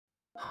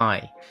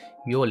Hi,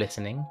 you're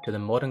listening to the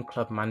Modern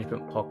Club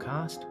Management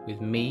Podcast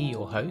with me,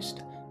 your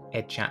host,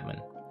 Ed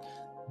Chapman.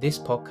 This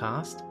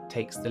podcast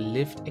takes the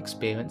lived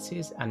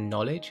experiences and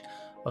knowledge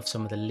of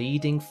some of the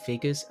leading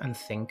figures and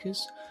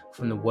thinkers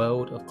from the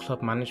world of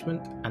club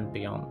management and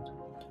beyond,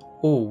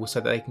 all so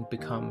that they can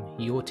become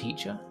your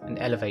teacher and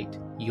elevate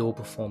your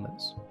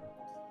performance.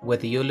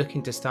 Whether you're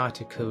looking to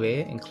start a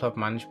career in club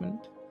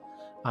management,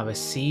 are a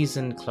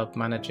seasoned club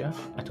manager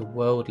at a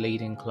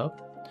world-leading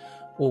club,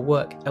 or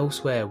work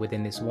elsewhere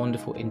within this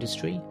wonderful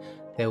industry,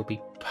 there will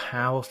be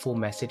powerful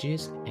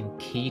messages and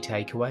key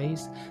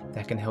takeaways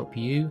that can help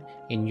you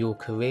in your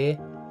career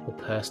or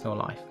personal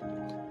life.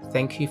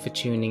 Thank you for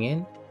tuning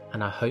in,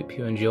 and I hope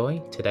you enjoy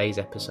today's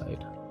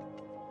episode.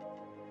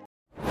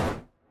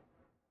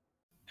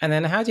 And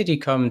then how did you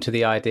come to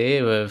the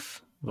idea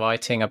of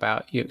writing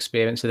about your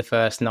experience of the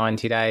first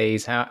 90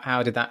 days?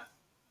 How did that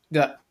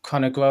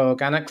kind of grow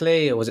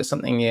organically, or was it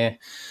something you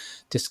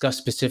discussed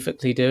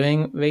specifically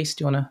doing? Reese,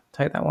 do you want to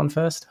take that one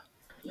first?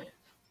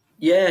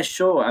 Yeah,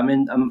 sure. I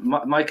mean,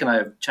 Mike and I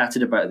have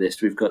chatted about this.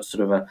 We've got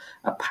sort of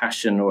a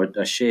passion or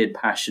a shared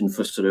passion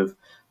for sort of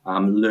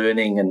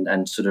learning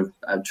and sort of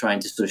trying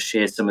to sort of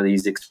share some of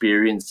these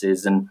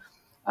experiences. And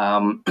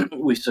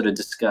we sort of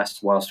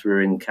discussed whilst we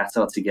were in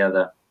Qatar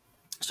together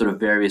sort of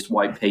various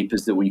white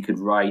papers that we could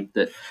write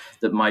that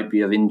might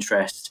be of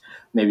interest,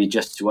 maybe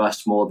just to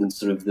us more than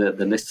sort of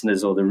the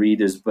listeners or the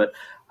readers. But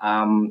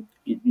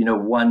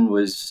one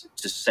was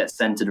just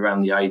centered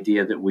around the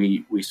idea that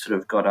we sort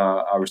of got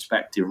our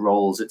respective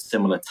roles at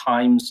similar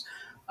times.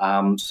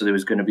 So there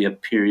was going to be a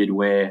period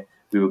where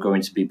we were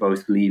going to be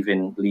both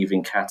leaving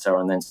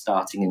Qatar and then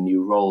starting in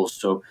new roles.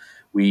 So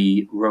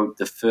we wrote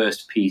the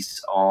first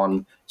piece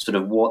on sort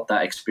of what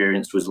that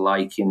experience was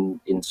like in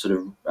sort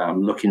of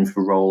looking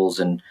for roles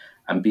and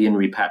being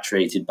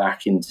repatriated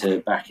back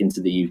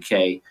into the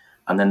UK.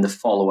 And then the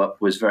follow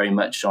up was very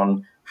much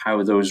on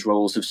how those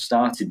roles have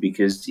started,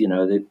 because we're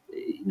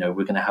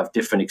going to have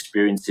different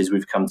experiences.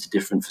 We've come to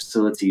different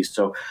facilities,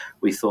 so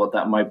we thought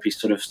that might be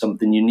sort of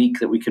something unique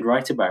that we could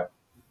write about.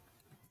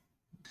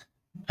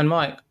 And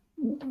Mike,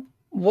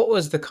 what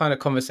was the kind of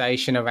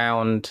conversation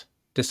around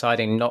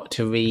deciding not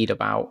to read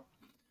about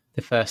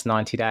the first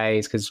 90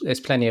 days? Because there's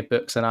plenty of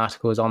books and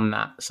articles on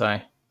that. So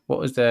what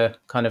was the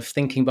kind of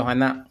thinking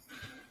behind that?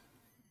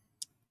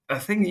 I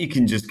think you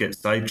can just get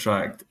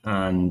sidetracked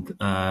and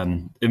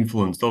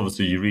influenced.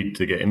 Obviously, you read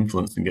to get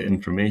influenced and get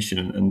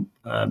information.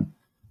 And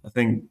I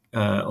think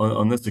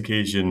on this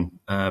occasion,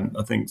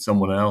 I think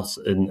someone else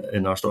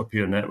in our sort of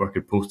peer network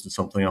had posted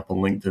something up on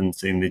LinkedIn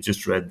saying they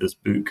just read this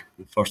book,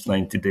 the first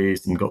 90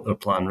 days, and got their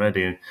plan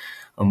ready.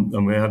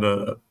 And we had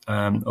a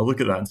look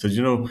at that and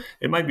said,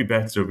 it might be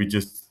better if we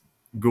just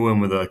go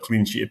in with a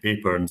clean sheet of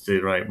paper and say,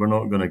 right, we're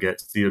not going to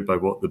get steered by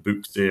what the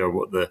books say or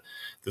what the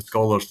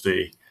scholars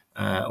say.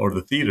 Or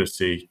the theorists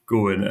say,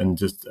 go in and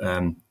just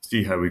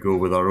see how we go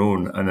with our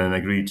own, and then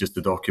agree just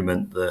to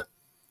document the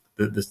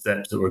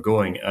steps that we're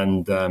going.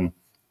 And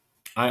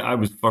I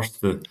was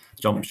first to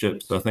jump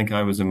ship, so I think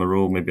I was in my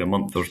role maybe a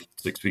month or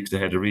 6 weeks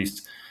ahead of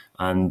Reese,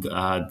 and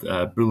I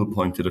had bullet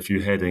pointed a few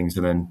headings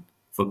and then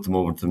flipped them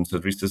over to him and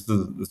said, Reese, this is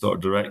the sort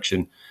of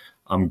direction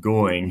I'm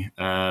going.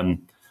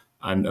 And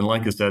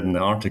like I said in the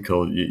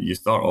article, you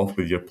start off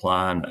with your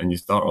plan and you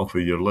start off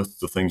with your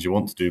lists of things you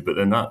want to do, but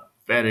then that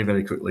very,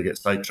 very quickly gets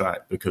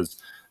sidetracked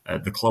because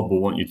the club will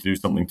want you to do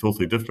something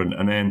totally different.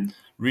 And then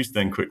Reese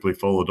then quickly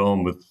followed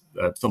on with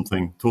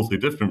something totally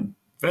different,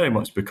 very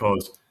much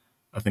because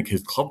I think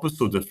his club was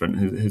so different.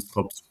 His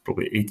club's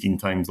probably 18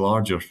 times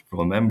larger from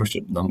a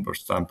membership number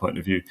standpoint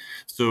of view.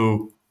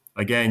 So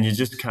again, you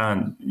just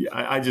can't.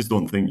 I just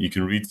don't think you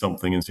can read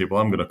something and say,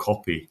 "Well, I'm going to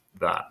copy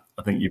that."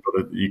 I think you've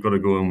got to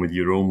go in with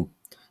your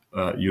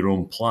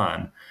own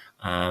plan,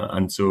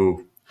 and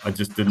so I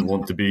just didn't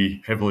want to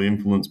be heavily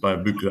influenced by a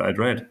book that I'd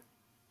read.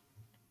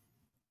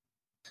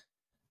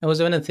 And was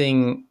there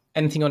anything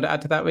you want to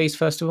add to that, Reese?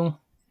 First of all.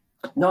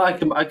 No, I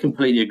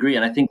completely agree,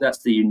 and I think that's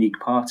the unique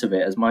part of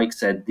it. As Mike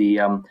said, we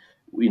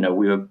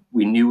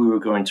knew we were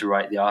going to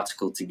write the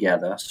article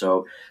together.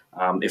 So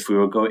if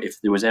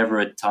there was ever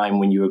a time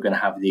when you were going to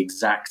have the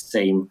exact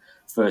same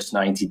first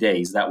 90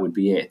 days, that would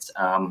be it.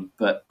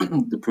 But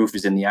the proof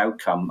is in the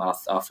outcome.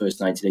 Our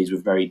first 90 days were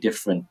very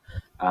different,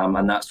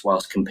 and that's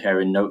whilst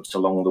comparing notes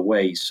along the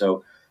way.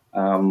 So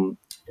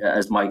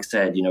as Mike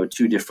said,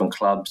 two different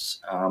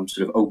clubs,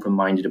 sort of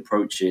open-minded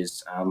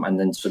approaches, and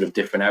then sort of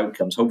different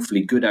outcomes,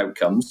 hopefully good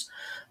outcomes,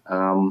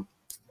 but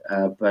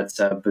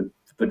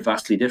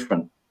vastly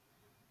different.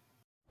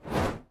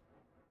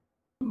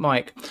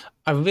 Mike,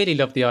 I really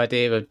love the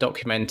idea of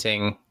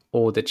documenting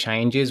all the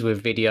changes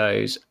with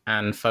videos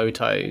and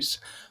photos,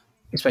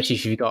 especially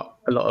if you've got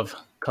a lot of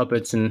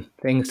cupboards and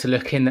things to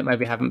look in that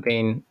maybe haven't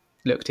been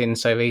looked in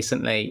so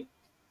recently.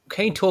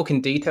 Can you talk in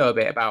detail a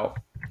bit about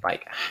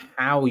like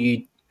how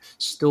you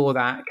store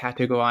that,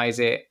 categorize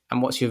it,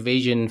 and what's your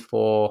vision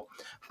for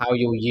how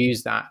you'll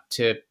use that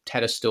to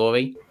tell a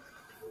story?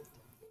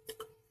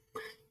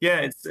 Yeah,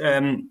 it's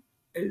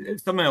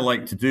something I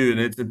like to do, and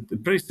it's a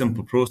pretty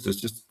simple process.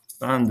 Just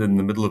stand in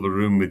the middle of a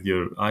room with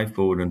your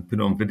iPhone and put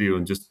it on video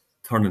and just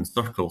turn in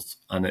circles,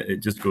 and it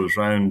just goes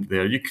round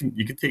there. You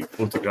can take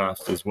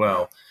photographs as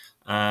well,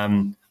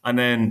 and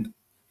then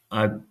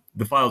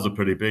the files are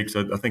pretty big,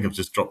 so I think I've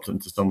just dropped it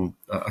into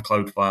a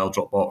cloud file,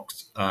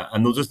 Dropbox,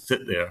 and they'll just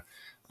sit there.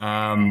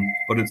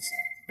 But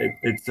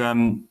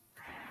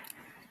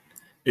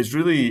it's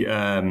really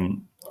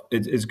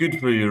it's good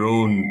for your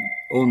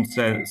own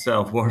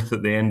self-worth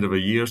at the end of a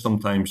year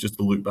sometimes, just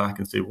to look back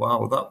and say,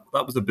 wow,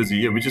 that was a busy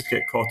year. We just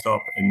get caught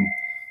up in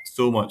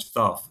so much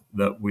stuff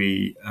that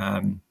we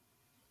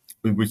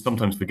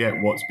sometimes forget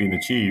what's been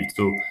achieved.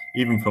 So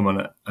even from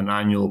an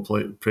annual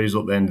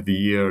appraisal at the end of the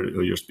year,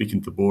 or you're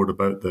speaking to the board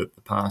about the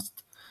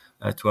past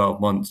 12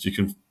 months, you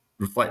can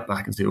reflect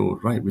back and say, oh,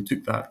 right, we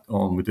took that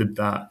on, we did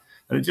that.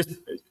 And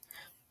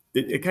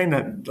it kind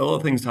of, a lot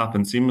of things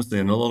happen seamlessly,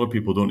 and a lot of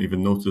people don't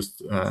even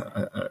notice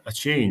a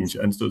change.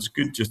 And so it's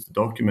good just to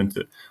document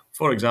it.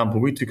 For example,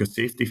 we took a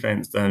safety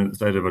fence down at the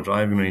side of our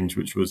driving range,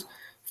 which was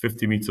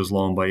 50 metres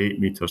long by 8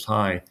 metres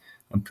high,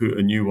 and put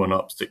a new one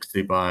up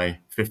 60 by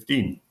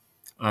 15.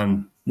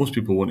 And most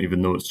people won't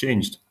even know it's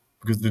changed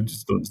because they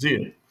just don't see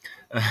it.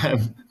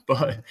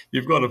 But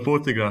you've got a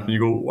photograph and you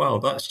go, wow,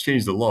 that's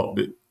changed a lot.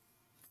 But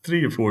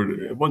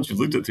once you've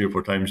looked at 3 or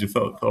 4 times, you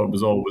thought it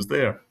was always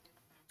there.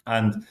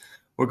 And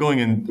we're going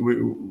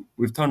in,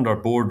 we've turned our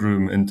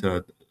boardroom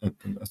into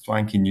a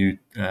swanky new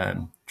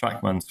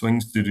Trackman swing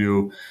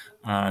studio,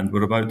 and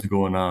we're about to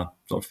go on a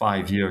sort of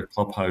 5-year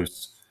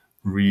clubhouse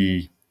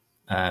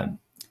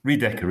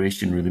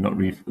redecoration, really, not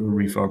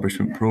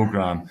refurbishment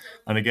program.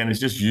 And again, it's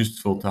just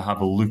useful to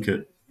have a look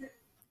at,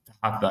 to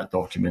have that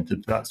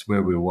documented. That's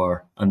where we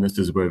were, and this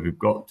is where we've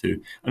got to.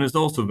 And it's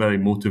also very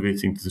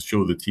motivating to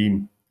show the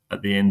team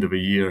at the end of a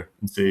year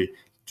and say,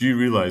 do you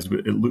realise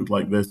it looked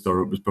like this,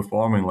 or it was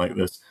performing like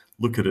this?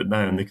 Look at it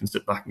now, and they can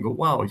sit back and go,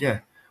 wow, yeah,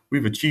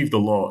 we've achieved a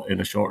lot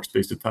in a short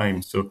space of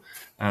time. So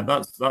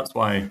that's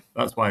why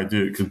I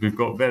do it, because we've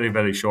got very,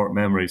 very short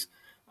memories,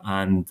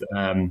 and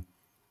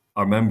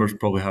our members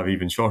probably have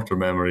even shorter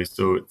memories.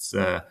 So it's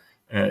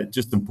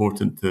just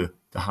important to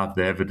have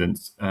the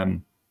evidence,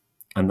 and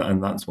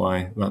that's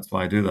why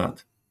I do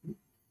that.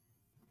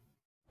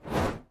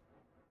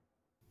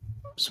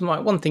 So,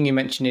 Mike, one thing you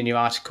mentioned in your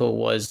article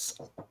was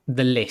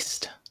the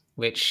list,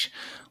 which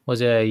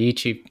was a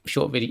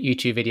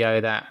YouTube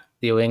video that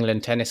the All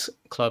England Tennis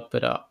Club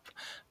put up.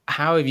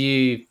 How have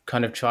you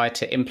kind of tried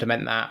to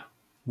implement that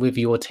with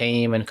your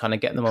team and kind of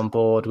get them on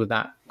board with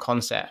that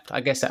concept?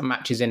 I guess that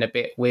matches in a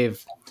bit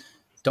with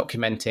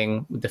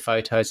documenting with the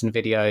photos and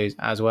videos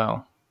as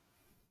well.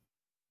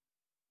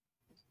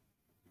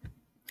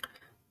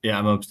 Yeah,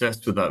 I'm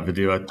obsessed with that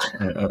video.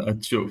 I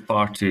show it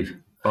far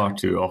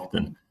too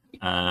often.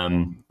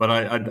 But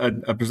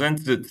I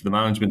presented it to the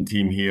management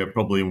team here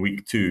probably in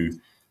week 2,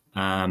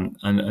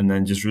 and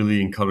then just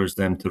really encouraged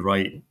them to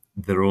write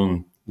their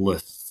own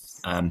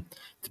lists.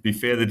 To be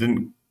fair, they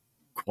didn't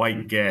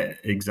quite get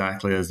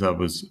exactly as I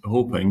was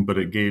hoping, but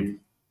it gave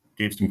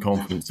some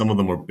confidence. Some of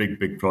them were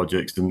big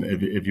projects, and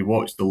if you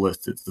watch the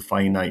list, it's the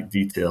finite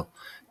detail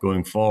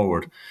going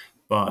forward.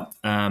 But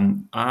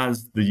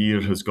as the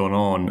year has gone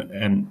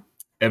on,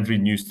 every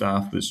new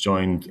staff that's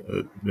joined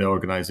the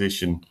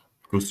organisation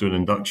goes through an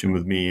induction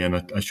with me, and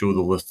I show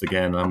the list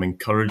again. I'm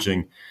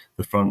encouraging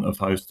the front of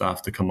house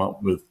staff to come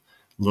up with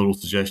little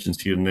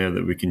suggestions here and there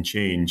that we can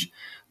change.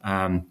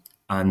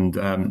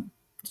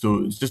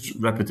 So it's just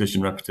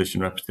repetition,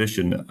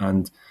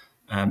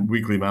 and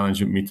weekly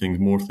management meetings,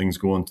 more things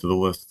go onto the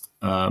list.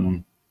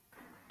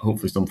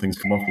 Hopefully some things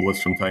come off the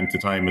list from time to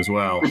time as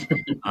well.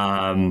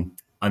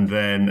 And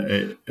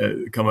then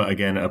come out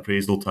again at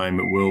appraisal time,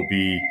 it will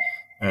be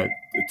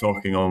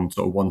talking on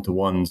sort of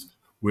one-to-ones.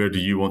 Where do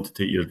you want to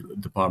take your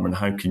department?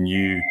 How can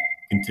you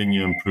continue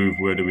to improve?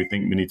 Where do we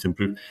think we need to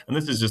improve? And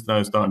this is just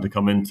now starting to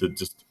come into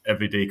just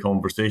everyday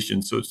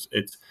conversation. So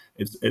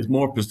it's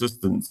more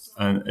persistence,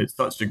 and it's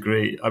such a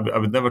great. I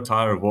would never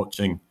tire of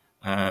watching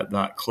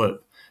that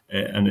clip,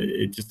 and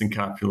it just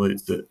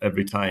encapsulates it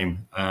every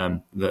time.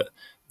 That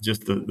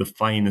just the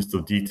finest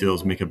of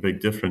details make a big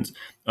difference.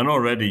 And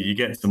already you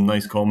get some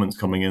nice comments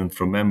coming in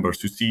from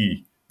members who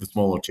see the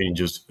smaller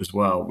changes as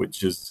well,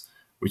 which is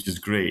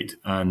great.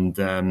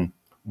 And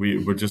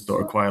we're just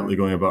sort of quietly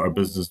going about our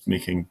business,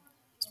 making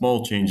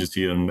small changes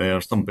here and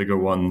there, some bigger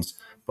ones,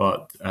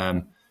 but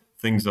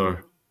things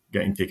are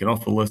getting taken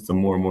off the list, and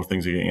more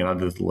things are getting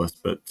added to the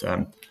list. But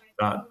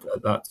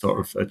that sort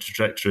of a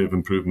trajectory of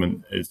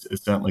improvement is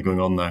certainly going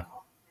on now.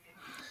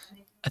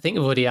 I think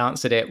we've already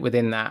answered it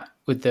within that,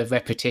 with the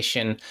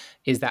repetition.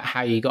 Is that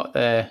how you got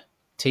the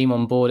team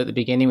on board at the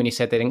beginning when you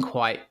said they didn't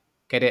quite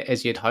get it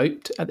as you'd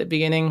hoped at the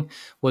beginning?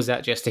 Was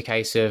that just a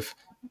case of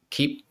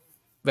keep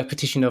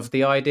repetition of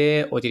the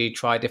idea, or did you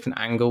try a different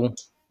angle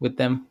with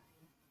them?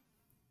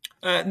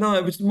 No,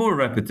 it was more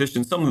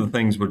repetition. Some of the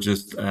things were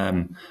just,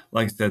 like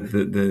I said,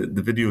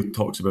 the video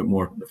talks about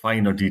more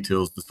finer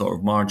details, the sort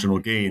of marginal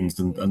gains,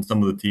 and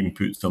some of the team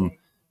put some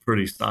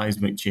pretty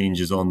seismic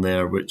changes on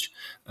there, which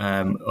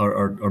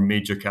are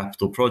major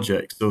capital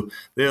projects. So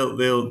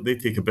they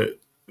take a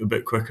bit a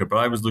bit quicker, but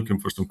I was looking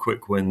for some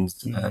quick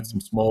wins,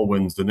 some small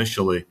wins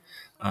initially,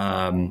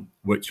 and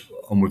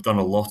we've done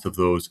a lot of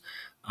those.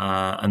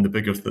 And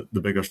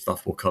the bigger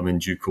stuff will come in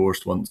due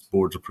course once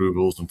board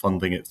approvals and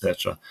funding,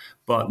 etc.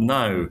 But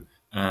now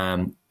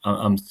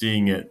I'm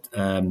seeing it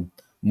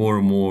more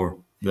and more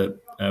that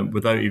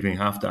without even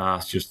have to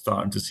ask, you're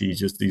starting to see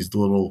just these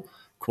little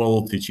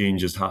quality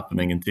changes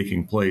happening and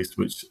taking place,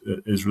 which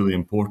is really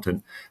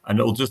important. And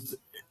it'll just,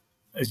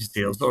 as you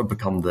say, it'll sort of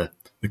become the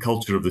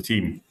culture of the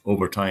team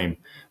over time.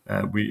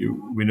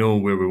 We know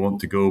where we want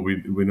to go.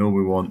 We know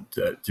we want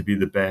to be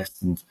the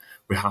best, and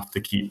we have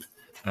to keep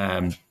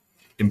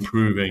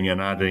improving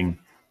and adding.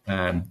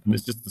 And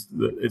it's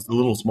the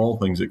little small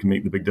things that can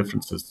make the big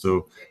differences.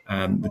 So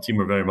the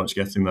team are very much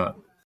getting that.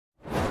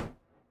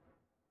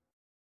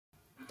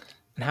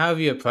 And how have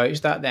you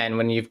approached that then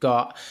when you've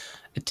got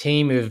a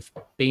team who've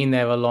been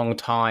there a long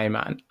time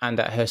and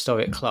at a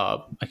historic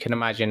club? I can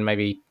imagine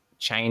maybe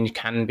change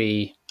can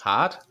be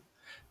hard.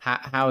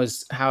 How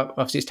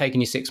obviously it's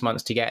taken you 6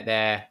 months to get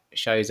there,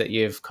 shows that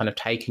you've kind of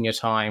taken your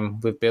time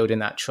with building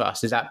that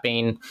trust. Has that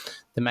been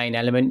the main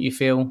element, you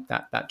feel,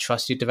 that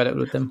trust you developed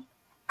with them?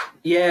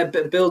 Yeah,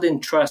 but building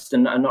trust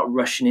and not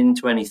rushing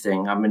into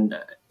anything. I mean,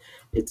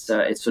 it's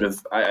sort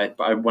of,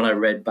 I when I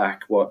read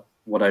back what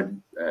I'd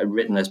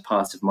written as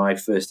part of my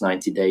first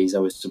 90 days, I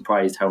was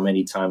surprised how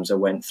many times I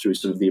went through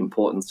sort of the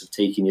importance of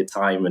taking your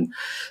time and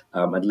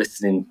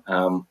listening.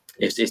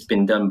 It's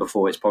been done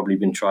before, it's probably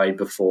been tried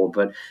before.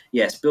 But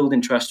yes,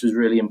 building trust was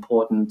really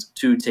important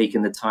too,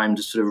 taking the time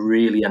to sort of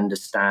really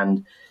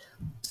understand.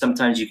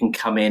 Sometimes you can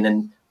come in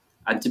and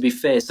to be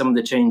fair, some of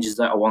the changes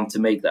that I want to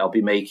make that I'll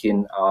be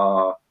making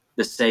are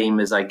the same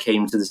as I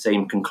came to the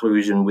same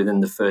conclusion within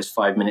the first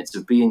 5 minutes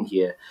of being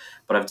here.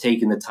 But I've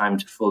taken the time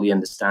to fully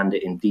understand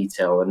it in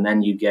detail. And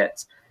then you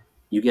get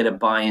a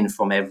buy-in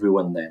from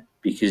everyone there,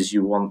 because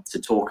you want to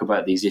talk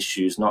about these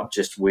issues, not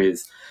just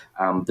with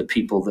the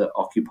people that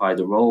occupy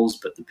the roles,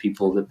 but the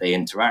people that they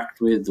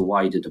interact with, the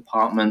wider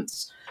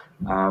departments.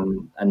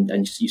 And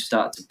you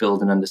start to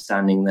build an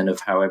understanding then of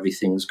how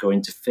everything's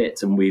going to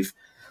fit. And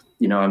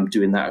I'm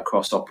doing that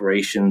across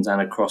operations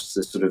and across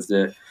the sort of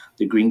the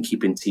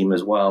greenkeeping team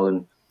as well.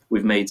 And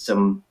we've made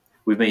some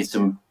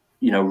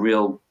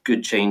real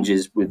good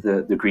changes with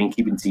the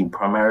greenkeeping team,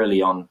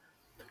 primarily on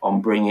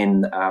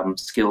bringing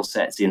skill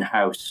sets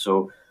in-house.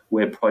 So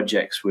where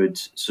projects would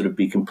sort of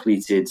be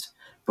completed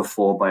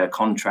before by a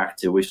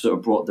contractor, we've sort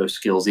of brought those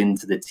skills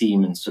into the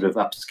team and sort of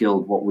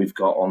upskilled what we've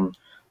got on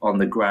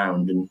the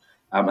ground. And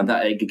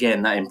that,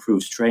 again, that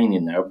improves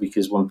training now,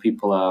 because when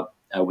people are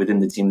within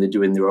the team, they're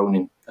doing their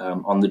own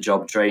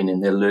on-the-job training.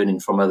 They're learning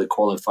from other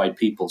qualified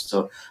people.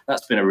 So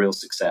that's been a real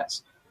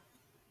success.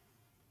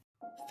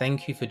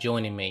 Thank you for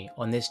joining me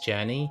on this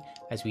journey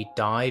as we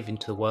dive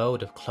into the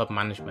world of club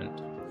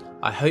management.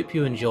 I hope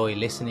you enjoy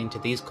listening to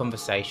these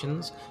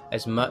conversations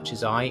as much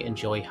as I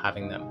enjoy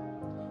having them.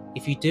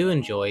 If you do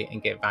enjoy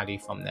and get value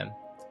from them,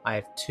 I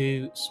have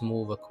 2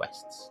 small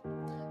requests.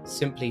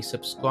 Simply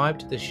subscribe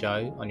to the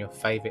show on your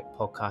favourite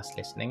podcast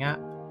listening app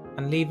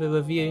and leave a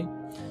review,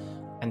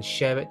 and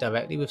share it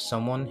directly with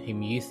someone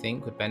whom you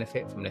think would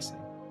benefit from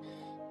listening.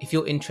 If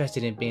you're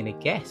interested in being a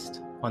guest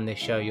on this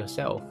show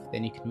yourself,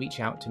 then you can reach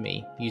out to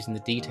me using the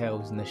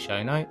details in the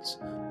show notes,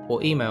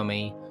 or email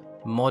me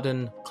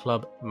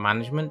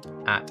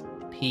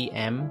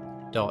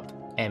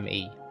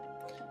modernclubmanagement@pm.me.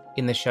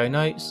 In the show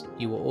notes,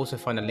 you will also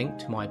find a link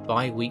to my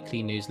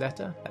bi-weekly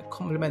newsletter that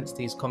complements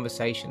these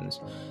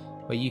conversations,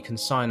 where you can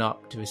sign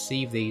up to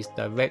receive these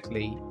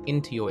directly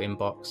into your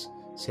inbox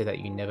so that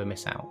you never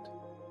miss out.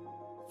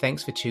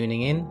 Thanks for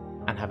tuning in,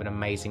 and have an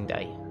amazing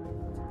day.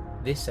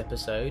 This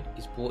episode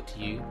is brought to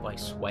you by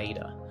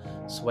Swader.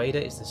 Swader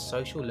is the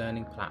social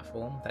learning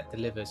platform that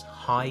delivers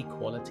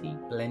high-quality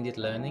blended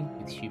learning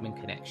with human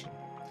connection.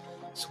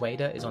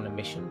 Swader is on a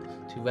mission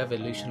to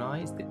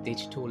revolutionize the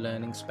digital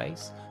learning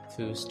space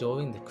through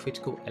restoring the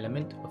critical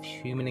element of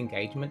human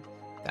engagement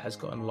that has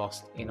gotten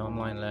lost in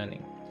online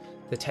learning.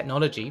 The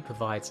technology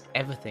provides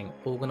everything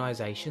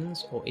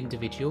organizations or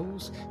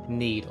individuals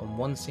need on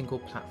one single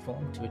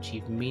platform to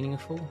achieve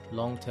meaningful,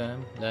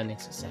 long-term learning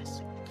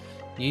success.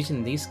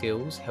 Using these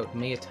skills helped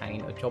me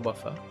attain a job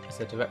offer as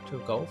the Director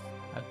of Golf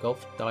at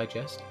Golf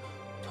Digest,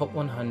 top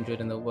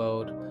 100 in the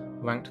world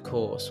ranked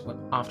course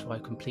after I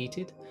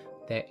completed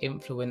their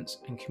influence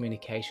and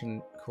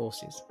communication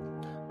courses.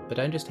 But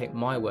don't just take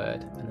my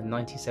word and the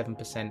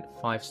 97%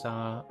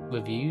 5-star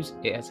reviews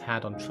it has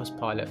had on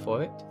Trustpilot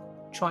for it.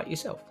 Try it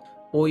yourself.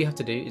 All you have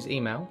to do is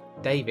email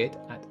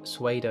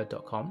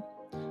david@swader.com,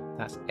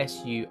 that's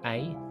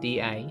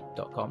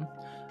SUADA.com,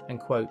 and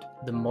quote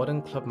the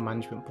Modern Club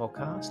Management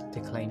Podcast to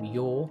claim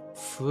your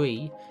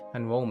free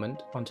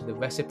enrollment onto the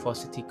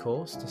Reciprocity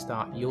course to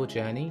start your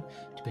journey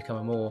to become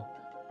a more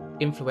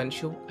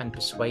influential and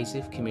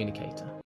persuasive communicator.